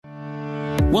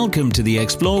Welcome to the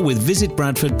Explore with Visit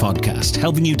Bradford podcast,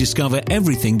 helping you discover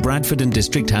everything Bradford and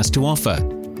District has to offer.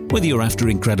 Whether you're after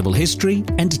incredible history,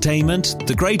 entertainment,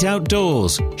 the great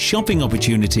outdoors, shopping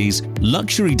opportunities,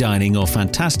 luxury dining or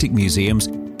fantastic museums,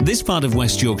 this part of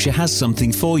West Yorkshire has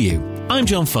something for you. I'm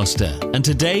John Foster, and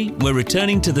today we're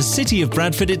returning to the city of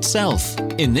Bradford itself.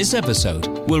 In this episode,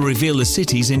 we'll reveal the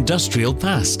city's industrial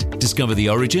past, discover the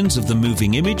origins of the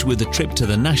moving image with a trip to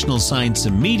the National Science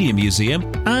and Media Museum,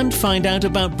 and find out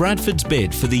about Bradford's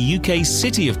bid for the UK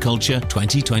City of Culture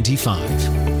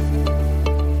 2025.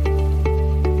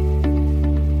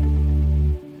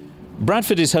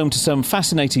 Bradford is home to some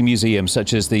fascinating museums,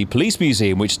 such as the Police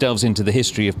Museum, which delves into the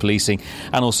history of policing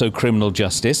and also criminal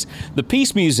justice, the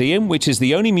Peace Museum, which is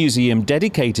the only museum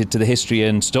dedicated to the history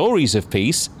and stories of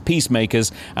peace,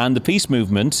 peacemakers and the peace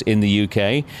movement in the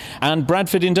UK, and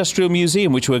Bradford Industrial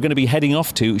Museum, which we're going to be heading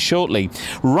off to shortly.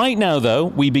 Right now, though,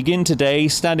 we begin today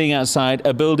standing outside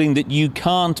a building that you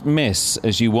can't miss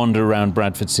as you wander around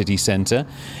Bradford city centre.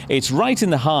 It's right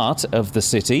in the heart of the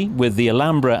city, with the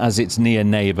Alhambra as its near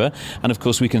neighbour. And of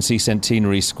course, we can see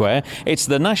Centenary Square. It's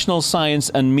the National Science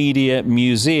and Media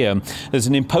Museum. There's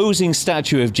an imposing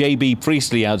statue of J.B.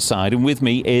 Priestley outside, and with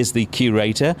me is the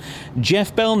curator,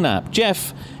 Jeff Belknap.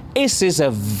 Jeff, this is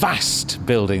a vast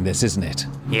building, this, isn't it?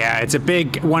 Yeah, it's a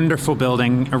big, wonderful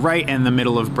building right in the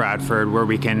middle of Bradford where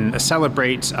we can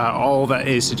celebrate all that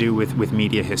is to do with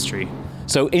media history.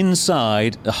 So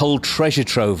inside, a whole treasure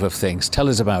trove of things. Tell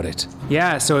us about it.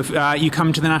 Yeah, so if you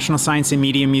come to the National Science and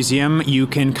Media Museum, you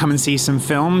can come and see some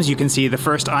films. You can see the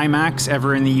first IMAX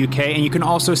ever in the UK, and you can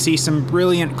also see some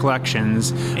brilliant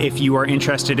collections. If you are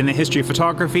interested in the history of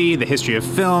photography, the history of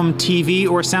film, TV,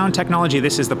 or sound technology,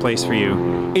 this is the place for you.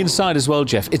 Inside as well,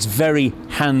 Jeff, it's very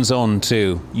hands-on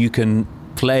too. You can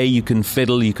play, you can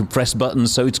fiddle, you can press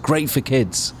buttons, so it's great for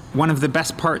kids. One of the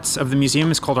best parts of the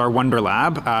museum is called our Wonder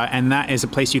Lab, and that is a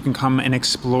place you can come and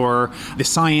explore the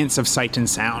science of sight and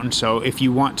sound. So if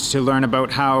you want to learn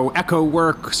about how echo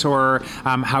works or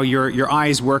how your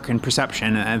eyes work and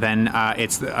perception, then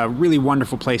it's a really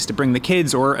wonderful place to bring the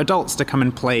kids or adults to come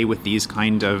and play with these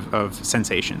kind of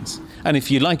sensations. And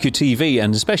if you like your TV,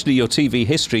 and especially your TV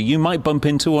history, you might bump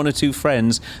into one or two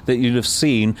friends that you'd have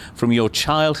seen from your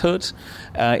childhood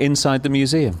inside the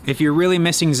museum. If you're really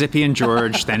missing Zippy and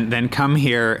George, then come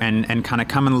here and kind of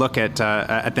come and look at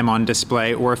them on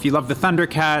display. Or if you love the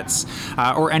Thundercats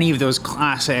or any of those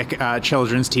classic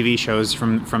children's TV shows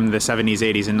from the 70s,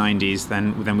 80s, and 90s,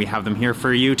 then we have them here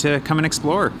for you to come and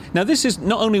explore. Now, this is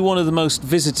not only one of the most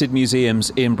visited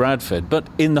museums in Bradford, but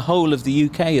in the whole of the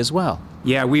UK as well.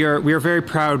 Yeah, we are very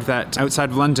proud that outside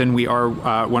of London, we are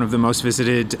one of the most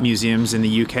visited museums in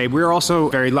the UK. We're also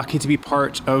very lucky to be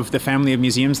part of the family of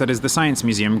museums that is the Science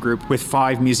Museum Group, with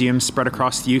 5 museums spread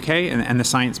across the UK, and the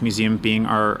Science Museum being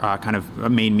our kind of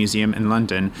main museum in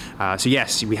London. So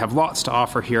yes, we have lots to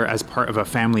offer here as part of a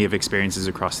family of experiences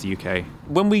across the UK.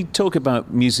 When we talk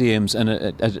about museums and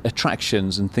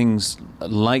attractions and things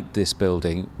like this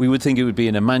building, we would think it would be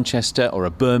in a Manchester or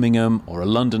a Birmingham or a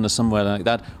London or somewhere like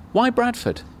that. Why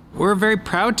Bradford? We're very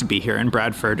proud to be here in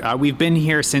Bradford. We've been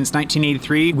here since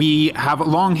 1983. We have a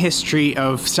long history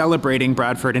of celebrating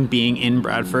Bradford and being in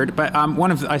Bradford. But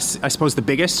one of, I suppose, the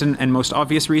biggest and most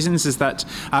obvious reasons is that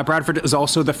Bradford is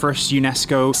also the first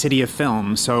UNESCO City of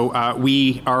Film. So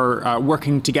we are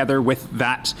working together with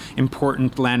that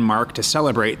important landmark to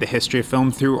celebrate the history of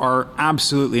film through our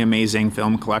absolutely amazing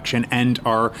film collection. And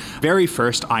our very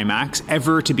first IMAX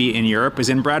ever to be in Europe is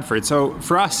in Bradford. So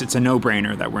for us, it's a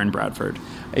no-brainer that we're in Bradford.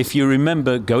 If you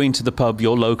remember going to the pub,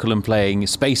 your local, and playing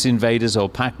Space Invaders or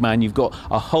Pac-Man, you've got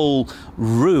a whole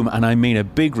room, and I mean a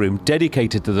big room,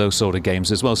 dedicated to those sort of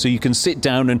games as well. So you can sit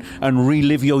down and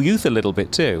relive your youth a little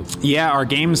bit too. Yeah, our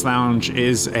games lounge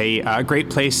is a great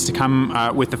place to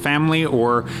come with the family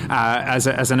or as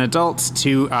an adult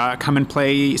to come and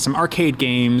play some arcade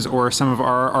games or some of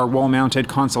our wall-mounted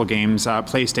console games,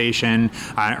 PlayStation,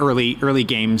 early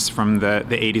games from the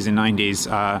 80s and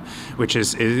 90s, which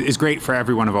is great for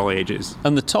everyone of all ages.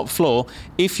 And the top floor,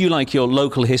 if you like your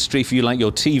local history, if you like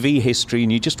your TV history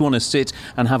and you just want to sit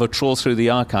and have a trawl through the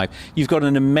archive, you've got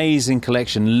an amazing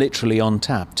collection literally on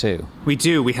tap too. We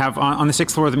do. We have on the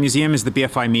 6th floor of the museum is the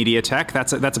BFI Mediatek.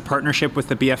 That's a partnership with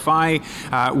the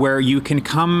BFI where you can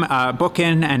come book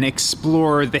in and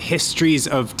explore the histories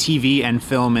of TV and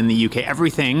film in the UK.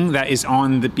 Everything that is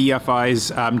on the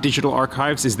BFI's digital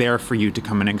archives is there for you to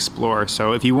come and explore.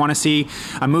 So if you want to see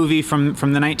a movie from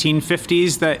the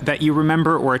 1950s that you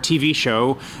remember, or a TV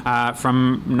show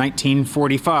from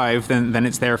 1945, then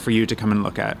it's there for you to come and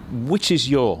look at. Which is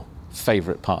your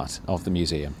favourite part of the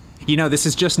museum? This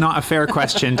is just not a fair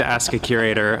question to ask a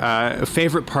curator. A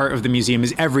favorite part of the museum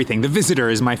is everything. The visitor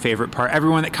is my favorite part.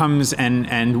 Everyone that comes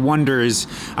and wanders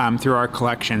through our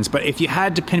collections. But if you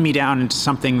had to pin me down into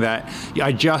something that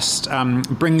I just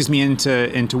brings me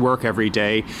into work every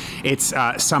day, it's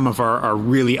some of our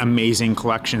really amazing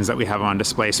collections that we have on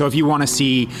display. So if you want to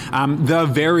see the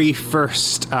very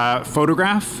first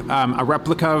photograph, a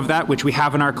replica of that, which we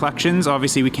have in our collections,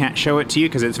 obviously we can't show it to you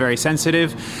because it's very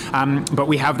sensitive, but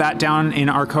we have that down in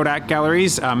our Kodak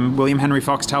galleries, William Henry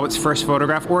Fox Talbot's first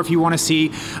photograph, or if you want to see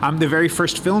the very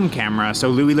first film camera, so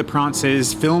Louis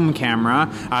Leprance's film camera,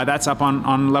 that's up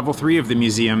on level 3 of the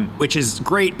museum, which is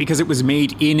great because it was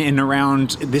made in and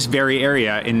around this very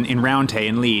area in Roundhay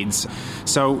in Leeds.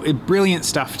 So brilliant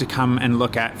stuff to come and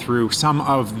look at through some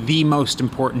of the most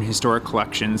important historic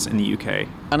collections in the UK.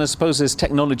 And I suppose as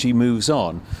technology moves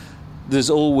on, there's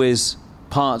always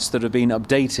parts that have been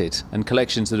updated and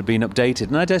collections that have been updated.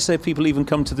 And I dare say people even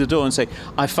come to the door and say,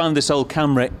 I found this old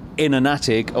camera in an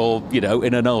attic or,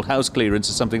 in an old house clearance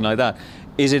or something like that.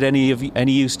 Is it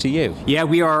any use to you? Yeah,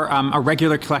 we are a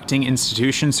regular collecting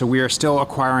institution, so we are still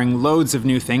acquiring loads of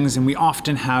new things, and we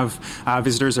often have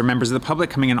visitors or members of the public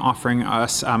coming and offering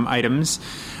us items.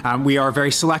 We are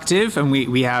very selective, and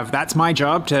we have, that's my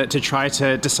job, to try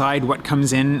to decide what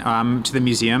comes in to the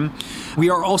museum. We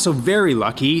are also very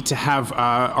lucky to have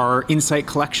our Insight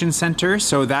Collection Center,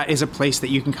 so that is a place that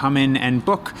you can come in and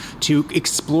book to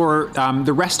explore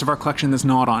the rest of our collection that's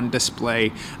not on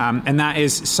display, and that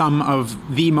is some of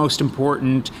the most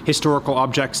important historical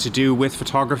objects to do with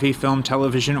photography, film,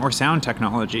 television, or sound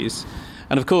technologies.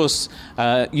 And of course,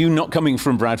 you not coming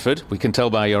from Bradford, we can tell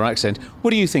by your accent,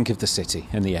 what do you think of the city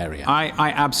and the area?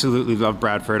 I absolutely love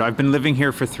Bradford. I've been living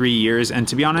here for 3 years, and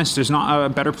to be honest, there's not a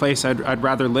better place I'd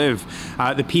rather live.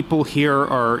 The people here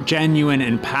are genuine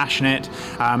and passionate,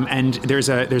 and there's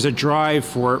a drive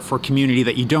for community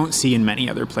that you don't see in many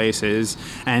other places.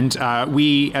 And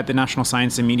we at the National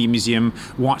Science and Media Museum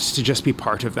want to just be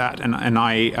part of that, and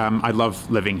I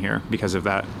love living here because of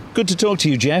that. Good to talk to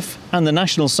you, Jeff, and the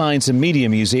National Science and Media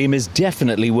Museum is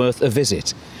definitely worth a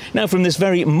visit. Now, from this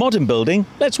very modern building,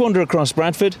 let's wander across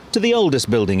Bradford to the oldest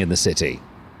building in the city.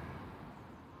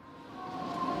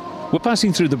 We're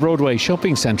passing through the Broadway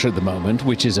Shopping Centre at the moment,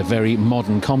 which is a very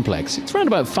modern complex. It's around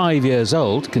about 5 years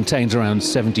old, contains around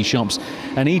 70 shops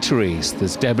and eateries.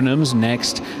 There's Debenhams,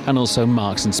 Next, and also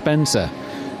Marks and Spencer.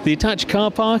 The attached car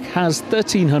park has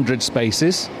 1,300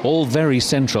 spaces, all very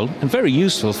central and very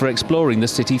useful for exploring the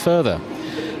city further.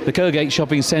 The Kirkgate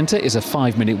Shopping Centre is a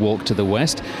 5-minute walk to the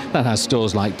west. That has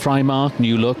stores like Primark,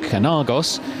 New Look and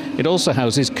Argos. It also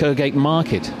houses Kirkgate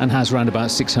Market and has around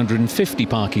about 650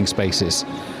 parking spaces.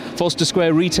 Foster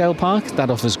Square Retail Park,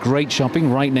 that offers great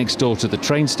shopping right next door to the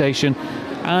train station.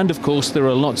 And of course there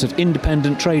are lots of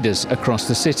independent traders across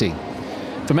the city.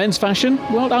 For men's fashion,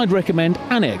 well, I'd recommend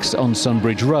Annex on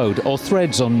Sunbridge Road or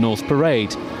Threads on North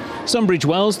Parade. Sunbridge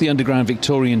Wells, the underground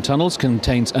Victorian tunnels,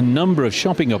 contains a number of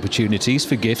shopping opportunities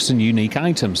for gifts and unique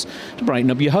items to brighten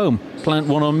up your home. Plant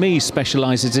One on Me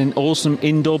specialises in awesome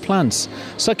indoor plants,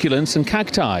 succulents and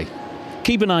cacti.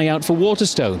 Keep an eye out for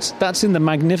Waterstones. That's in the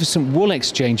magnificent Wool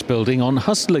Exchange building on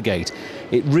Hustlergate.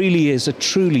 It really is a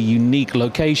truly unique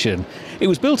location. It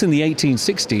was built in the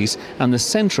 1860s and the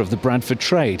centre of the Bradford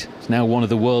trade. It's now one of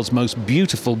the world's most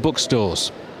beautiful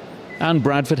bookstores. And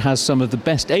Bradford has some of the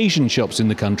best Asian shops in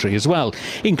the country as well,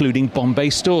 including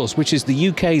Bombay Stores, which is the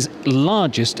UK's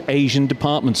largest Asian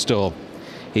department store.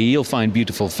 Here you'll find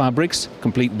beautiful fabrics,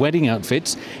 complete wedding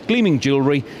outfits, gleaming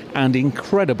jewellery and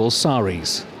incredible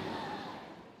saris.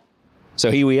 So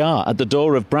here we are at the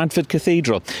door of Bradford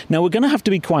Cathedral. Now we're going to have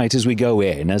to be quiet as we go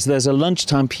in, as there's a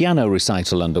lunchtime piano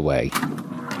recital underway.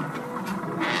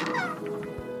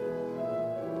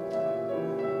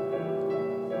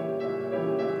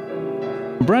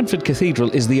 Bradford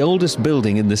Cathedral is the oldest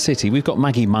building in the city. We've got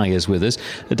Maggie Myers with us,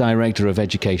 the Director of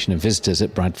Education and Visitors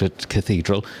at Bradford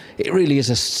Cathedral. It really is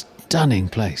a stunning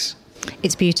place.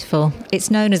 It's beautiful. It's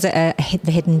known as the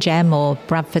hidden gem, or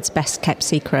Bradford's best kept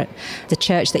secret. The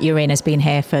church that you're in has been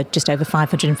here for just over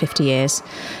 550 years.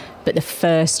 But the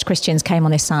first Christians came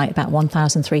on this site about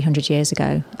 1,300 years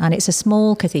ago. And it's a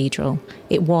small cathedral.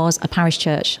 It was a parish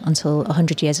church until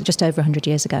just over 100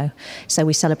 years ago. So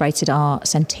we celebrated our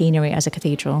centenary as a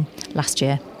cathedral last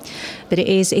year. But it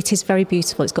is very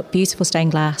beautiful. It's got beautiful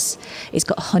stained glass. It's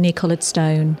got honey-coloured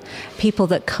stone. People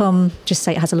that come just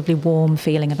say it has a lovely warm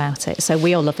feeling about it. So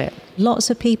we all love it. Lots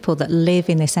of people that live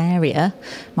in this area,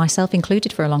 myself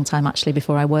included for a long time actually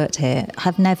before I worked here,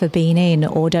 have never been in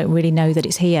or don't really know that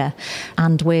it's here.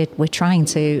 And we're trying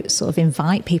to sort of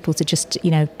invite people to just,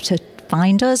 to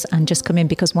find us and just come in,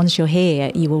 because once you're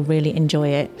here, you will really enjoy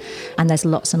it. And there's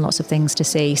lots and lots of things to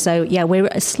see. So, yeah, we're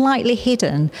slightly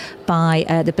hidden by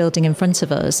the building in front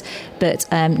of us. But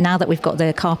now that we've got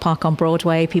the car park on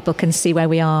Broadway, people can see where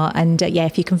we are. And,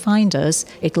 if you can find us,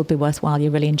 it'll be worthwhile.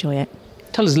 You'll really enjoy it.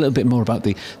 Tell us a little bit more about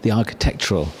the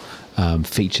architectural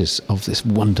features of this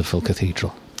wonderful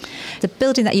cathedral. The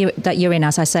building that you're in,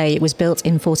 as I say, it was built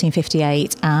in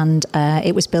 1458, and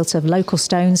it was built of local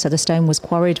stone. So the stone was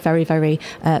quarried very, very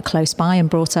close by and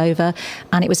brought over.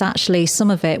 And it was actually,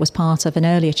 some of it was part of an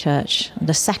earlier church,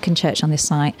 the second church on this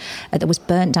site, that was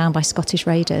burnt down by Scottish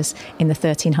raiders in the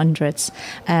 1300s.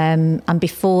 And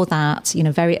before that,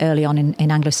 very early on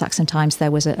in Anglo-Saxon times,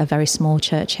 there was a very small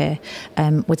church here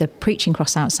with a preaching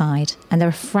cross outside. And there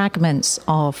are fragments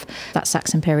of that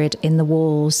Saxon period in the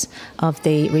walls of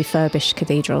the refurbished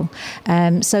cathedral.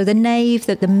 So the nave,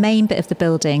 the main bit of the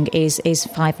building is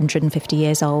 550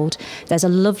 years old. There's a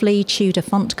lovely Tudor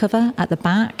font cover at the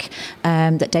back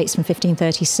that dates from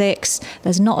 1536.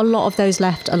 There's not a lot of those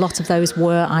left. A lot of those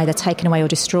were either taken away or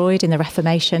destroyed in the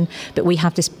Reformation, but we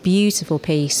have this beautiful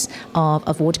piece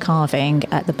of wood carving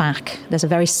at the back. There's a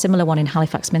very similar one in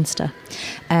Halifax Minster.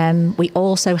 We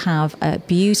also have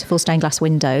beautiful stained glass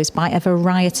windows by a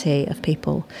variety of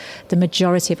people. The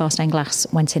majority of our stained glass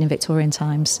went in Victorian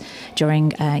times during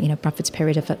Bradford's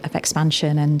period of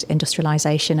expansion and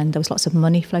industrialisation, and there was lots of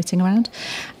money floating around.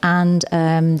 And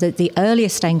the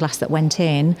earliest stained glass that went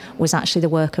in was actually the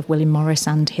work of William Morris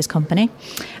and his company,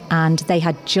 and they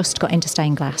had just got into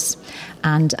stained glass.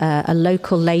 And a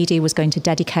local lady was going to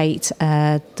dedicate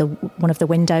one of the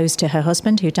windows to her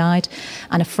husband who died,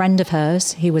 and a friend of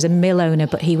hers, who was a mill owner,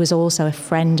 but he was also a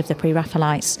friend of the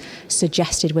Pre-Raphaelites,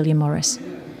 suggested William Morris.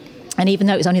 And even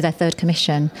though it was only their third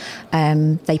commission,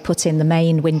 they put in the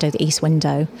main window, the east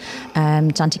window,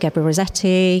 Dante Gabriel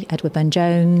Rossetti, Edward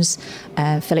Burne-Jones,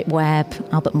 Philip Webb,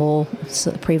 Albert Moore,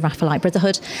 sort of Pre-Raphaelite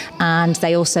Brotherhood, and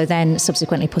they also then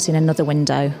subsequently put in another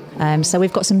window. So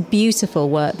we've got some beautiful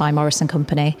work by Morris and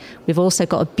Company. We've also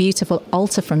got a beautiful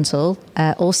altar frontal,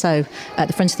 also at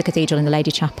the front of the cathedral in the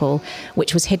Lady Chapel,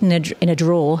 which was hidden in a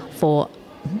drawer for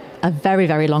a very,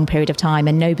 very long period of time,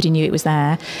 and nobody knew it was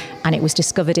there. And it was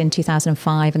discovered in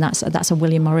 2005, and that's a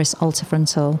William Morris altar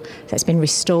frontal that's been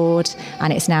restored,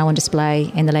 and it's now on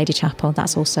display in the Lady Chapel.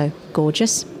 That's also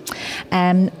gorgeous.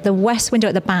 The west window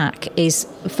at the back is,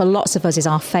 for lots of us, is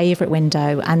our favourite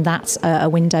window, and that's a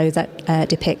window that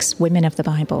depicts women of the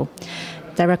Bible.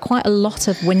 There are quite a lot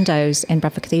of windows in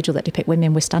Bradford Cathedral that depict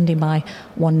women. We're standing by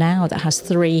one now that has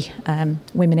 3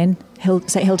 women in.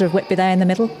 St Hilda of Whitby there in the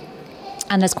middle.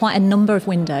 And there's quite a number of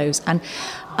windows,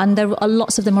 and there are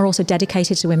lots of them are also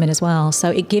dedicated to women as well.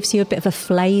 So it gives you a bit of a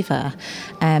flavour.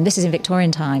 This is in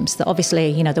Victorian times, that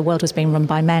obviously, the world was being run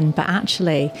by men, but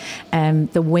actually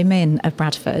the women of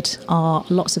Bradford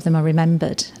lots of them are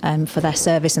remembered for their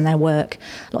service and their work.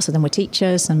 Lots of them were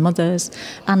teachers and mothers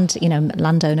and,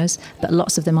 landowners, but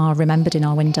lots of them are remembered in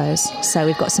our windows. So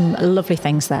we've got some lovely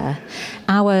things there.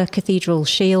 Our cathedral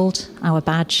shield, our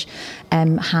badge,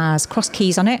 has cross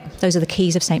keys on it. Those are the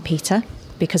keys of St. Peter,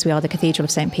 because we are the Cathedral of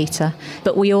St. Peter.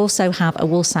 But we also have a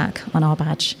woolsack on our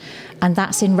badge. And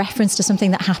that's in reference to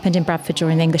something that happened in Bradford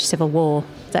during the English Civil War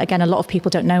that, again, a lot of people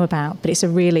don't know about, but it's a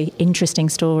really interesting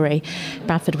story.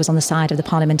 Bradford was on the side of the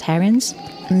parliamentarians,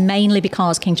 mainly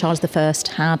because King Charles I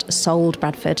had sold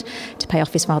Bradford to pay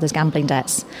off his father's gambling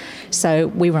debts. So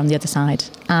we were on the other side.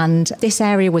 And this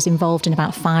area was involved in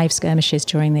about 5 skirmishes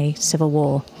during the Civil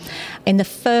War. In the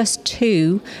first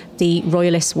 2, the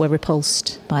Royalists were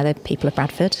repulsed by the people of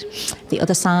Bradford. The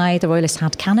other side, the Royalists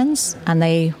had cannons, and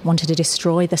they wanted to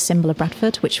destroy the symbol of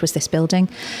Bradford, which was this building.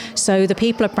 So the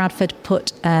people of Bradford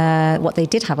put, what they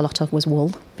did have a lot of was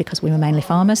wool, because we were mainly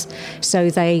farmers. So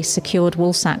they secured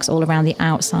wool sacks all around the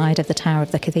outside of the tower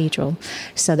of the cathedral,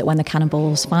 so that when the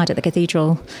cannonballs fired at the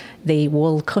cathedral, the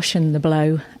wool cushioned the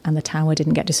blow and the tower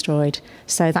didn't get destroyed.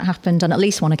 So that happened on at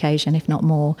least one occasion, if not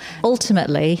more.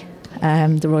 Ultimately,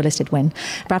 the Royalists did win.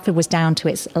 Bradford was down to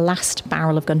its last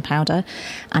barrel of gunpowder,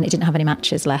 and it didn't have any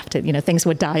matches left. Things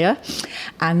were dire.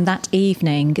 And that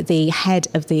evening, the head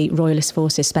of the Royalist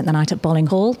forces spent the night at Bolling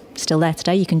Hall, still there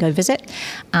today, you can go visit.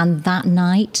 And that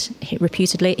night,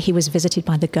 reputedly, he was visited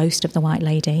by the ghost of the White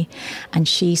Lady, and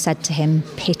she said to him,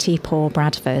 "Pity poor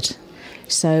Bradford."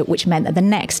 So, which meant that the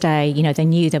next day, they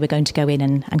knew they were going to go in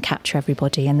and capture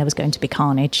everybody, and there was going to be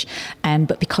carnage.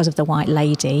 But because of the White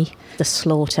Lady, the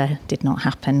slaughter did not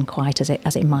happen quite as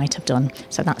it might have done.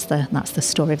 So that's the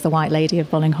story of the White Lady of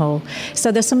Bolling Hall.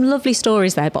 So there's some lovely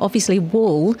stories there, but obviously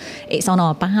wool, it's on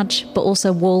our badge, but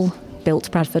also wool built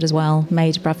Bradford as well,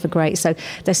 made Bradford great. So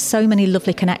there's so many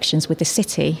lovely connections with the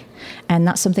city, and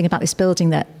that's something about this building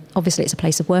that Obviously, it's a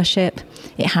place of worship.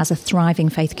 It has a thriving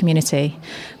faith community,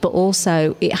 but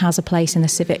also it has a place in the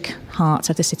civic heart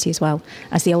of the city as well,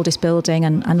 as the oldest building,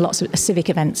 and lots of civic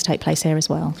events take place here as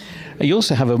well. You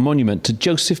also have a monument to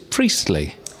Joseph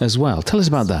Priestley as well. Tell us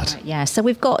about that. Yeah, so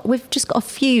we've just got a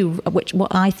few, what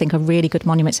I think are really good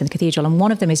monuments in the cathedral, and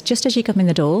one of them is just as you come in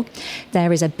the door,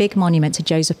 there is a big monument to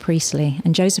Joseph Priestley,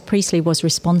 and Joseph Priestley was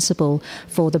responsible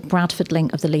for the Bradford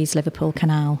link of the Leeds-Liverpool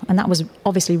Canal, and that was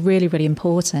obviously really, really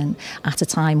important at a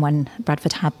time when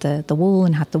Bradford had the wall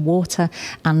and had the water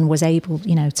and was able,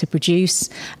 to produce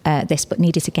this, but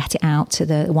needed to get it out to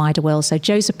the wider world. So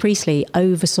Joseph Priestley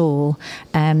oversaw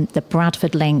the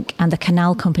Bradford link, and the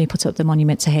Canal Company put up the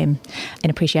monument to him in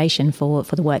appreciation for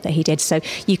the work that he did. So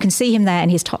you can see him there in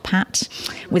his top hat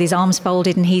with his arms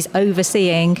folded, and he's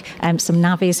overseeing some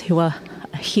navvies who are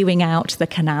hewing out the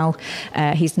canal.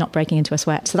 He's not breaking into a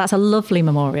sweat. So that's a lovely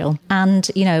memorial. And,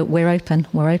 we're open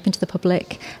to the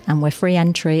public, and we're free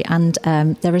entry. And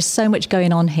there is so much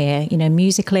going on here,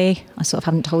 musically. I sort of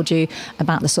haven't told you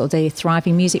about the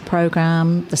thriving music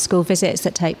programme, the school visits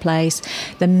that take place,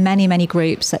 the many, many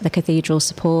groups that the cathedral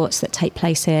supports that take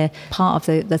place here, part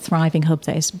of the thriving hub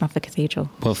that is Bradford Cathedral.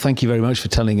 Well, thank you very much for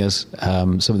telling us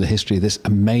some of the history of this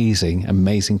amazing,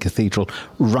 amazing cathedral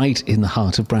right in the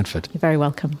heart of Bradford. You're very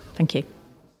welcome. Thank you.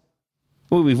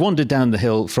 Well, we've wandered down the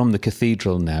hill from the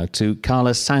cathedral now to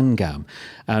Kala Sangam,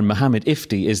 and Mohammed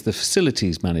Ifti is the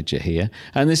facilities manager here,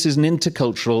 and this is an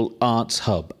intercultural arts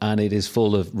hub, and it is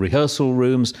full of rehearsal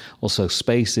rooms, also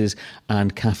spaces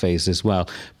and cafes as well.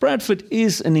 Bradford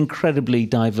is an incredibly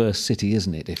diverse city,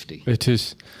 isn't it, Ifti? It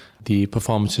is. The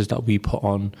performances that we put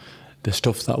on, the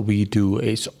stuff that we do,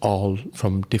 it's all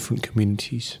from different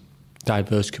communities.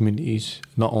 Diverse communities,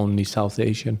 not only South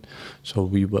Asian. So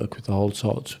we work with all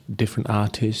sorts of different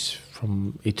artists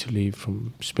from Italy,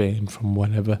 from Spain, from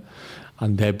wherever,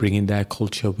 and they're bringing their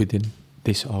culture within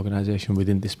this organisation,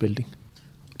 within this building.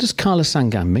 What does Kala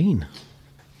Sangam mean?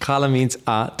 Kala means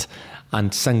art, and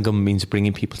Sangam means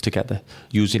bringing people together,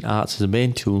 using arts as a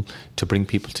main tool to bring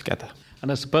people together.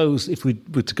 And I suppose if we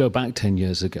were to go back 10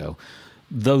 years ago,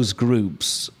 those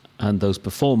groups and those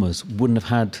performers wouldn't have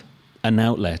had an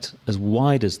outlet as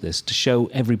wide as this to show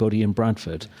everybody in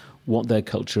Bradford what their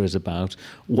culture is about,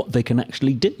 what they can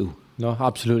actually do. No,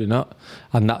 absolutely not.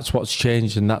 And that's what's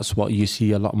changed, and that's what you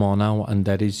see a lot more now. And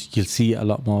you'll see it a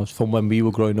lot more. From when we were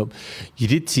growing up, you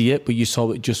did see it, but you saw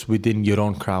it just within your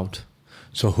own crowd.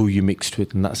 So who you mixed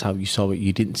with, and that's how you saw it.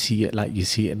 You didn't see it like you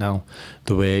see it now,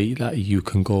 the way that you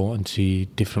can go and see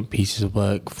different pieces of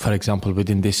work. For example,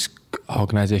 within this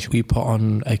organisation, we put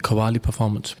on a Qawwali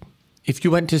performance. If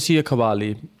you went to see a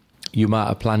Qawwali, you might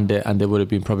have planned it and there would have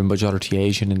been probably majority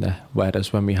Asian in there.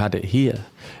 Whereas when we had it here,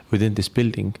 within this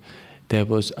building, there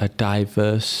was a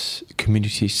diverse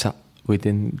community sat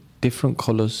within different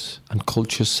colours and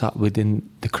cultures sat within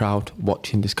the crowd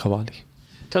watching this Qawwali.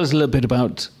 Tell us a little bit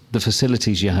about the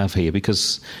facilities you have here,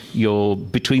 because you're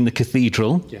between the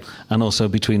cathedral and also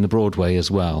between the Broadway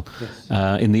as well,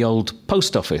 in the old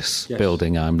post office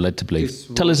building, I'm led to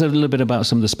believe. Tell us a little bit about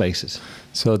some of the spaces.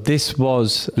 So this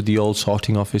was the old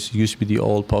sorting office, it used to be the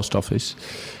old post office.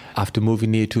 After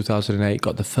moving here in 2008,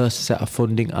 got the first set of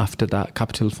funding after that,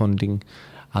 capital funding,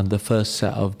 and the first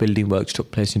set of building works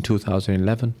took place in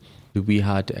 2011. We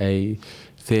had a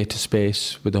theatre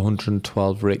space with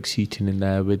 112 rig seating in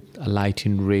there with a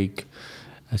lighting rig,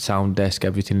 a sound desk,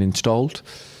 everything installed.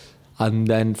 And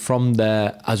then from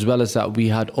there, as well as that, we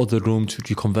had other rooms which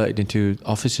we converted into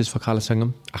offices for Kala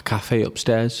Sangam, a cafe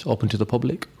upstairs open to the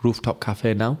public, rooftop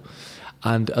cafe now,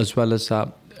 and as well as that,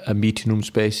 meeting room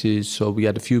spaces. So we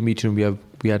had a few meeting rooms,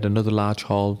 we had another large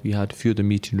hall, we had a few of the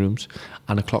meeting rooms,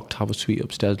 and a clock tower suite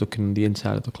upstairs looking on the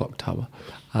inside of the clock tower.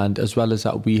 And as well as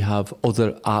that, we have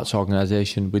other arts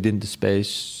organisation within the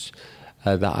space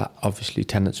that are obviously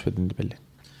tenants within the building.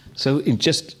 So in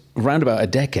just around about a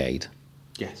decade,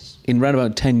 yes, in around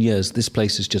about 10 years, this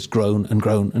place has just grown and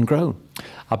grown and grown.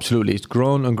 Absolutely, it's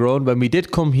grown and grown. When we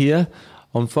did come here,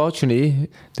 unfortunately,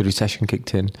 the recession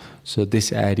kicked in, so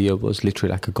this area was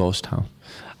literally like a ghost town.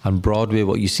 And Broadway,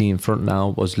 what you see in front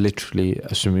now, was literally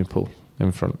a swimming pool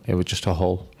in front. It was just a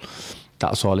hole.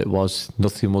 That's all it was.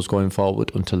 Nothing was going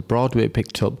forward until Broadway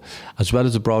picked up. As well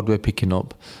as the Broadway picking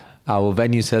up, our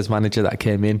venue sales manager that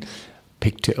came in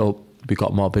picked it up. We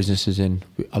got more businesses in.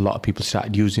 A lot of people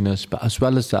started using us. But as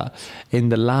well as that, in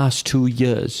the last 2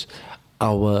 years,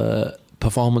 our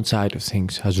performance side of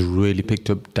things has really picked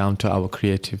up down to our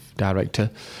creative director.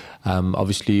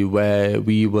 Obviously, where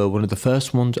we were one of the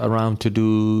first ones around to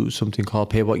do something called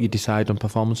Pay What You Decide on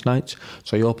performance nights.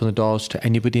 So you open the doors to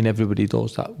anybody and everybody,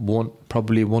 those that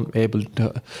probably won't able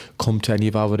to come to any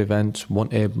of our events,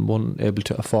 won't able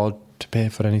to afford to pay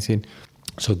for anything.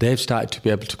 So they've started to be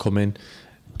able to come in.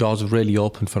 Doors have really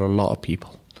opened for a lot of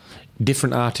people.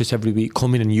 Different artists every week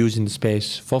coming and using the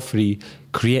space for free,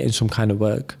 creating some kind of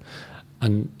work.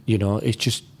 And, you know, it's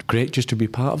just great just to be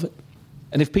part of it.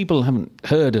 And if people haven't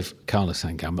heard of Kala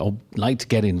Sangam or like to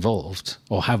get involved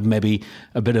or have maybe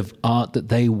a bit of art that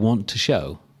they want to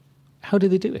show, how do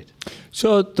they do it?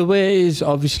 So the way is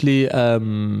obviously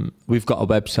we've got a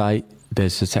website.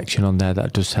 There's a section on there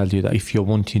that does tell you that if you're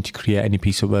wanting to create any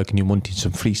piece of work and you're wanting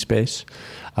some free space,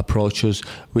 approach us,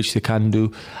 which they can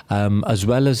do. As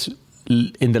well as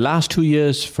in the last 2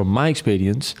 years, from my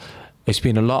experience, it's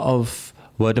been a lot of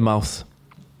word of mouth.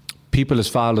 People as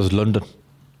far as London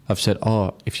have said,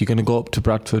 if you're going to go up to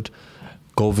Bradford,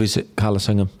 go visit Kala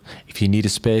Sangam. If you need a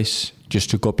space just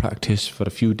to go practice for a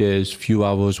few days, few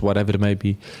hours, whatever it may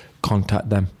be, contact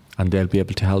them and they'll be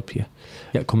able to help you.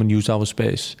 Yeah, come and use our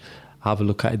space. Have a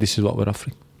look at it. This is what we're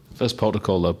offering. First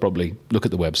protocol, though, probably look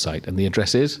at the website. And the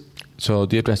address is? So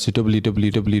the address is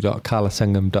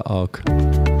www.kalasangam.org.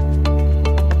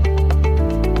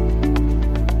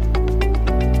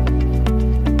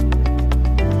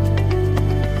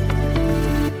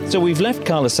 So we've left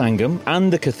Kala Sangam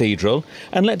and the cathedral,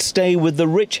 and let's stay with the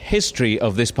rich history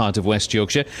of this part of West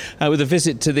Yorkshire with a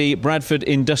visit to the Bradford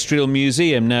Industrial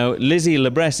Museum. Now, Lizzie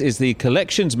Lebresse is the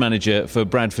collections manager for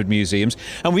Bradford Museums,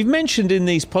 and we've mentioned in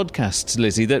these podcasts,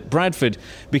 Lizzie, that Bradford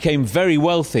became very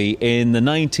wealthy in the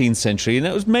 19th century, and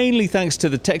that was mainly thanks to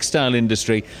the textile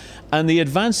industry and the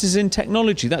advances in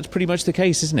technology. That's pretty much the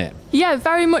case, isn't it? Yeah,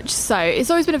 very much so. It's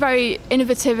always been a very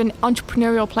innovative and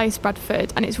entrepreneurial place,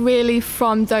 Bradford, and it's really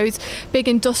from those big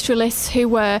industrialists who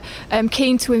were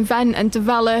keen to invent and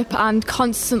develop and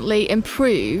constantly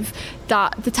improve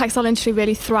that the textile industry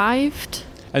really thrived.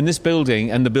 And this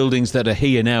building and the buildings that are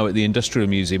here now at the Industrial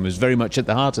Museum was very much at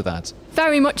the heart of that.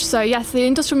 Very much so, yes. The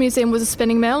Industrial Museum was a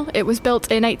spinning mill. It was built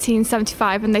in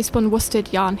 1875 and they spun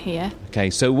worsted yarn here. OK,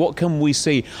 so what can we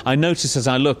see? I notice as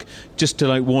I look just to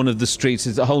like one of the streets,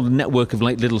 there's a whole network of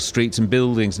like little streets and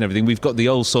buildings and everything. We've got the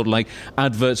old sort of like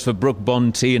adverts for Brook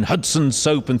Bond tea and Hudson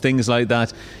soap and things like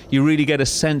that. You really get a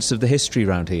sense of the history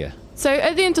around here. So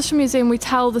at the Industrial Museum we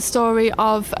tell the story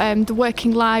of the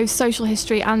working lives, social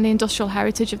history and the industrial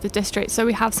heritage of the district. So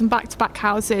we have some back-to-back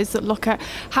houses that look at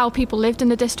how people lived in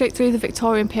the district through the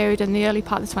Victorian period and the early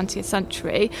part of the 20th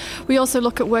century. We also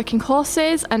look at working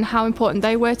horses and how important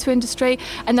they were to industry,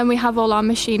 and then we have all our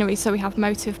machinery. So we have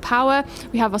motive power,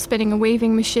 we have our spinning and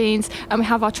weaving machines, and we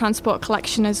have our transport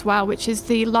collection as well, which is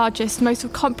the largest,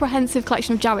 most comprehensive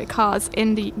collection of Jowett cars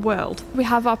in the world. We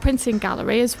have our printing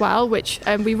gallery as well, which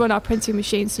we run our printing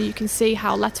machine so you can see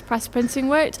how letterpress printing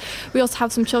worked. We also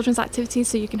have some children's activities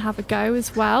so you can have a go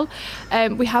as well.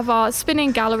 We have our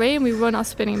spinning gallery and we run our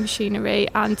spinning machinery,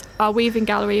 and our weaving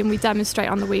gallery and we demonstrate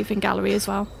on the weaving gallery as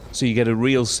well. So you get a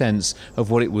real sense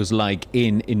of what it was like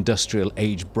in industrial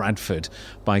age Bradford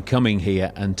by coming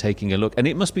here and taking a look. And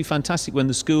it must be fantastic when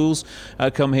the schools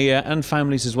come here and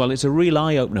families as well. It's a real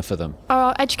eye-opener for them.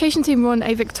 Our education team run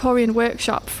a Victorian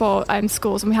workshop for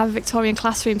schools, and we have a Victorian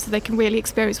classroom so they can really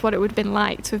experience what it would have been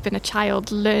like to have been a child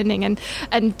learning and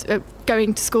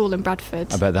going to school in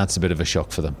Bradford. I bet that's a bit of a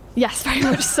shock for them. Yes, very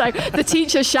much so. The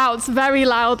teacher shouts very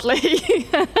loudly.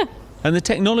 And the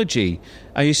technology,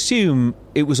 I assume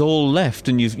it was all left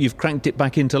and you've cranked it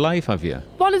back into life, have you?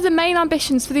 One of the main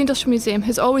ambitions for the Industrial Museum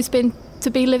has always been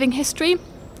to be living history.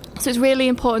 So it's really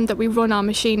important that we run our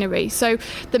machinery. So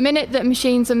the minute that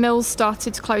machines and mills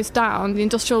started to close down, the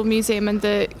Industrial Museum and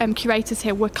the curators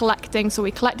here were collecting. So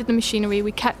we collected the machinery,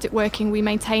 we kept it working, we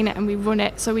maintain it and we run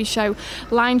it. So we show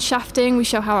line shafting, we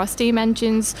show how our steam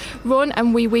engines run,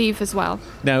 and we weave as well.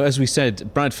 Now, as we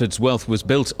said, Bradford's wealth was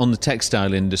built on the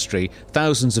textile industry,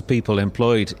 thousands of people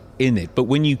employed in it. But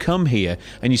when you come here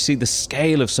and you see the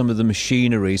scale of some of the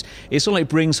machineries, it sort of like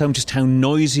brings home just how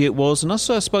noisy it was, and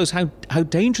also I suppose how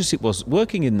dangerous it was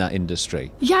working in that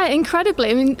industry. Yeah, incredibly.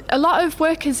 I mean, a lot of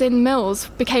workers in mills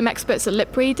became experts at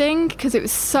lip reading because it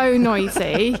was so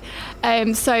noisy.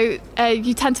 So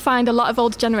you tend to find a lot of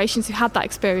older generations who had that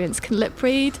experience can lip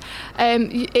read.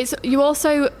 You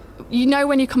also You know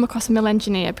when you come across a mill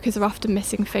engineer, because they're often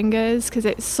missing fingers, because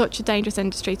it's such a dangerous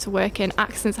industry to work in.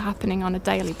 Accidents are happening on a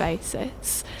daily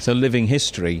basis. So living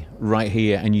history right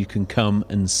here, and you can come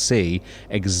and see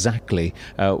exactly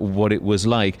what it was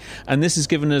like. And this has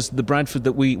given us the Bradford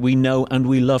that we know and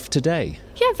we love today.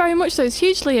 Yeah, very much so. It's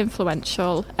hugely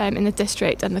influential in the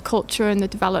district and the culture and the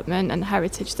development and the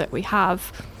heritage that we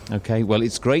have. OK, well,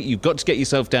 it's great. You've got to get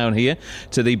yourself down here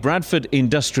to the Bradford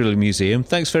Industrial Museum.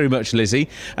 Thanks very much, Lizzie.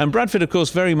 And Bradford, of course,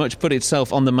 very much put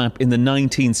itself on the map in the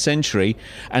 19th century.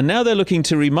 And now they're looking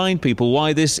to remind people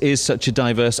why this is such a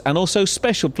diverse and also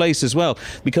special place as well,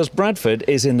 because Bradford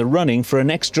is in the running for an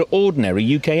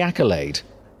extraordinary UK accolade.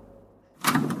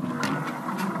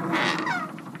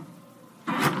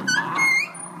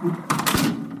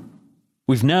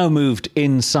 We've now moved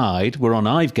inside. We're on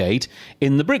Ivegate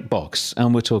in the Brick Box,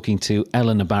 and we're talking to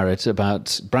Eleanor Barrett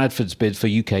about Bradford's bid for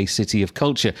UK City of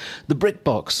Culture. The Brick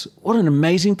Box, what an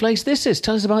amazing place this is.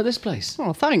 Tell us about this place.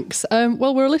 Oh, thanks.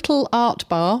 Well, we're a little art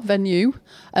bar venue.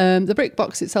 The Brick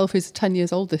Box itself is 10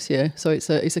 years old this year, so it's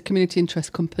a community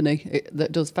interest company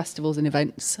that does festivals and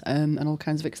events and all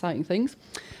kinds of exciting things.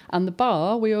 And the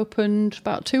bar we opened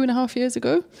about 2.5 years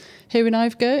ago here in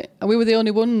Ivegate, and we were the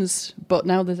only ones, but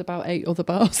now there's about 8 other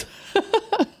bars.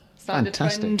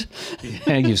 Fantastic.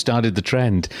 Yeah, you've started the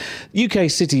trend. UK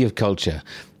City of Culture.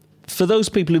 For those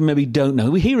people who maybe don't know,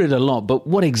 we hear it a lot, but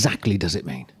what exactly does it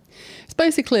mean? It's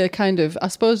basically a kind of, I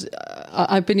suppose,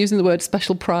 I've been using the word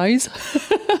special prize.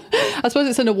 I suppose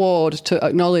it's an award to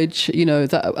acknowledge,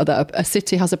 that a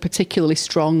city has a particularly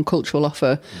strong cultural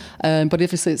offer. But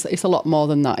obviously it's a lot more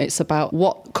than that. It's about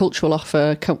what cultural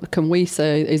offer can we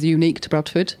say is unique to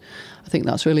Bradford. I think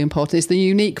that's really important. It's the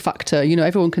unique factor.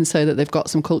 Everyone can say that they've got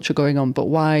some culture going on, but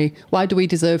why do we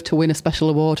deserve to win a special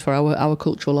award for our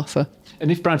cultural offer?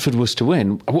 And if Bradford was to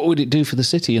win, what would it do for the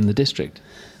city and the district?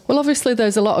 Well, obviously,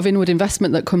 there's a lot of inward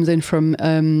investment that comes in from,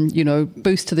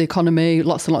 boost to the economy,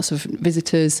 lots and lots of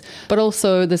visitors. But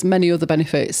also there's many other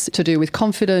benefits to do with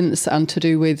confidence and to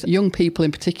do with young people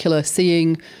in particular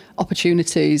seeing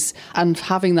opportunities and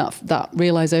having that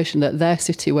realisation that their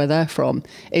city, where they're from,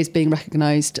 is being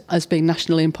recognised as being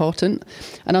nationally important.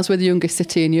 And as we're the youngest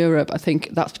city in Europe, I think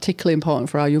that's particularly important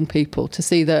for our young people to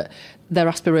see that their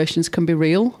aspirations can be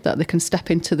real, that they can step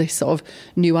into this sort of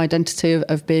new identity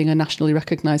of being a nationally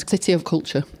recognised city of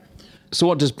culture. So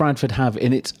what does Bradford have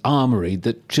in its armoury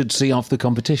that should see off the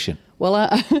competition? Well,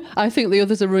 I think the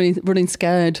others are running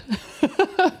scared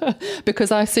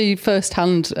because I see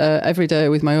firsthand every day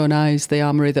with my own eyes the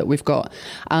armoury that we've got.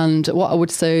 And what I would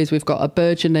say is we've got a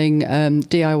burgeoning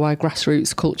DIY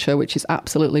grassroots culture, which is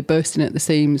absolutely bursting at the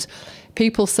seams.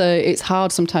 People say it's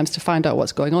hard sometimes to find out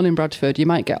what's going on in Bradford. You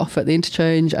might get off at the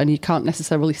interchange and you can't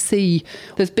necessarily see.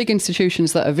 There's big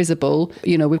institutions that are visible.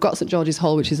 We've got St George's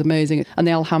Hall, which is amazing, and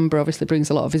the Alhambra obviously brings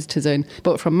a lot of visitors in.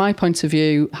 But from my point of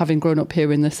view, having grown up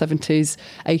here in the 70s,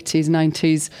 80s,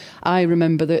 90s, I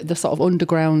remember the sort of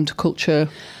underground culture.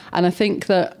 And I think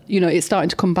that, it's starting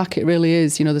to come back. It really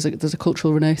is. There's a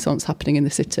cultural renaissance happening in the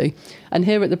city. And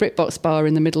here at the Brickbox Bar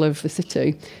in the middle of the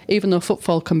city, even though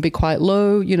footfall can be quite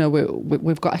low,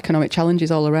 we've got economic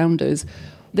challenges all around us.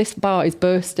 This bar is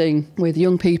bursting with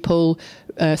young people,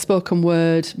 spoken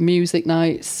word, music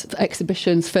nights,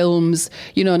 exhibitions, films,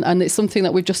 and it's something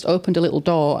that we've just opened a little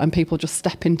door and people just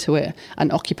step into it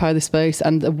and occupy the space.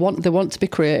 And they want to be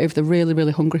creative. They're really,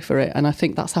 really hungry for it. And I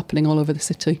think that's happening all over the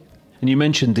city. And you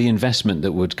mentioned the investment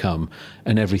that would come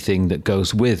and everything that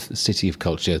goes with City of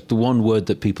Culture. The one word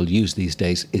that people use these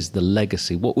days is the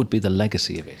legacy. What would be the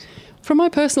legacy of it? From my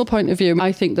personal point of view,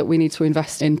 I think that we need to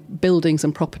invest in buildings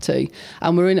and property.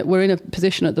 And we're in a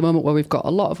position at the moment where we've got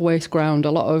a lot of waste ground, a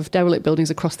lot of derelict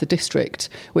buildings across the district,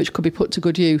 which could be put to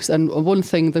good use. And one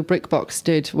thing the Brickbox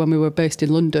did when we were based in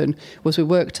London was we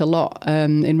worked a lot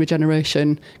in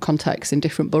regeneration contexts in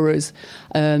different boroughs.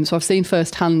 So I've seen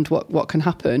firsthand what can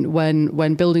happen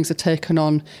when buildings are taken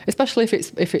on, especially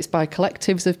if it's by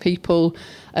collectives of people.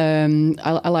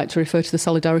 I like to refer to the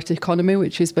solidarity economy,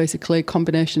 which is basically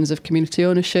combinations of community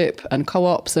ownership and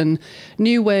co-ops and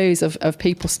new ways of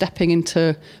people stepping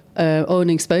into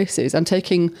owning spaces and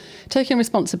taking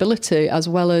responsibility as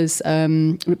well as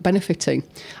benefiting.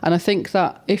 And I think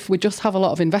that if we just have a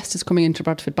lot of investors coming into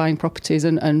Bradford buying properties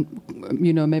and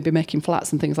maybe making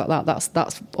flats and things like that,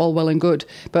 that's all well and good.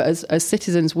 But as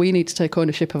citizens, we need to take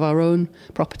ownership of our own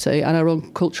property and our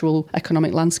own cultural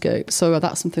economic landscape. So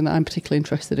that's something that I'm particularly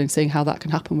interested in, seeing how that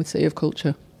can happen with City of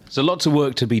Culture. So lots of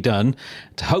work to be done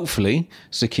to hopefully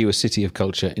secure City of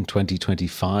Culture in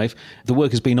 2025. The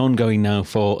work has been ongoing now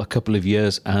for a couple of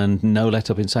years and no let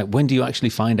up in sight. When do you actually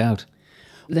find out?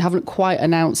 They haven't quite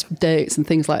announced dates and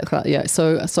things like that yet.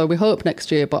 So we hope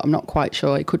next year, but I'm not quite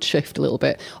sure. It could shift a little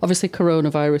bit. Obviously,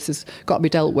 coronavirus has got to be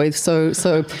dealt with.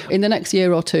 So in the next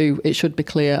year or two, it should be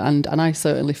clear. And I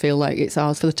certainly feel like it's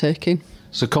ours for the taking.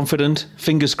 So confident,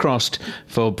 fingers crossed,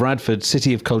 for Bradford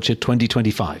City of Culture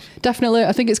 2025. Definitely.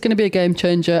 I think it's going to be a game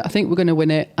changer. I think we're going to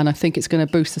win it. And I think it's going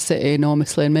to boost the city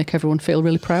enormously and make everyone feel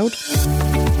really proud.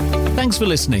 Thanks for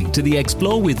listening to the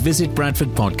Explore with Visit Bradford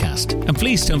podcast. And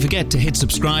please don't forget to hit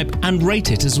subscribe and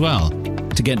rate it as well.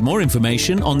 To get more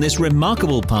information on this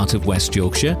remarkable part of West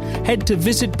Yorkshire, head to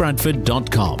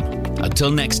visitbradford.com.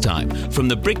 Until next time, from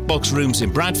the Brick Box Rooms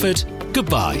in Bradford,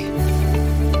 goodbye.